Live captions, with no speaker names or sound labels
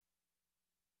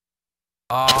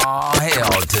Oh,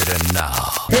 hell to the no.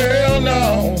 Hell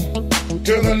no.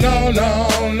 To the no,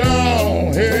 no,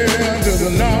 no. Hell to the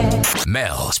no.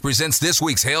 Mel's presents this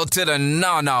week's Hell to the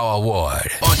No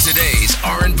Award on today's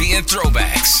R&B and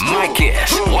Throwbacks. My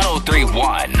Kiss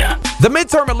 103.1. The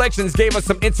midterm elections gave us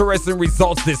some interesting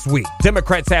results this week.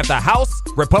 Democrats have the House,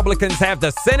 Republicans have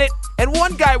the Senate, and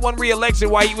one guy won re-election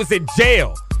while he was in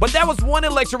jail. But that was one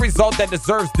election result that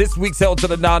deserves this week's Hell to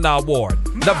the No Award.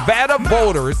 Nevada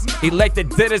voters elected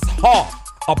Dennis Hoff,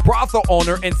 a brothel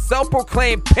owner and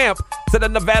self-proclaimed pimp, to the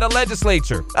Nevada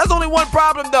legislature. That's only one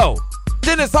problem, though.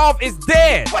 Dennis Hoff is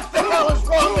dead. What the hell is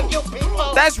wrong with you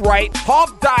people? That's right.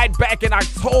 Hoff died back in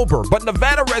October, but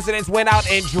Nevada residents went out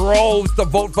in droves to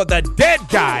vote for the dead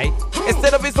guy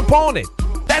instead of his opponent.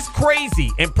 That's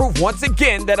crazy and proof once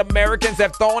again that Americans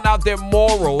have thrown out their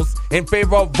morals in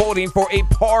favor of voting for a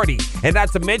party. And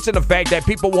not to mention the fact that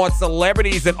people want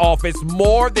celebrities in office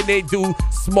more than they do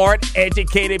smart,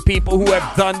 educated people who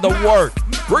have done the work.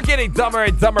 We're getting dumber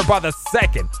and dumber by the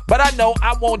second. But I know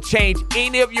I won't change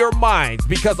any of your minds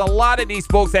because a lot of these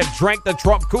folks have drank the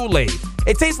Trump Kool-Aid.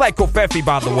 It tastes like Kofefi,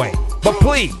 by the way. But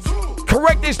please,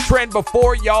 correct this trend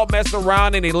before y'all mess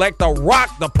around and elect The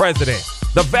Rock the president.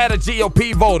 Nevada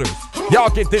GOP voters, y'all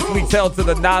get this week's Hell to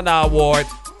the Nana Award.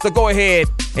 So go ahead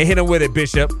and hit him with it,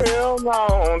 Bishop. Hell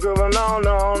no. To the no,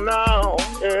 no, no.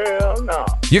 Hell no.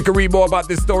 You can read more about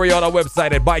this story on our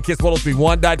website at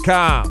bykiss1031.com.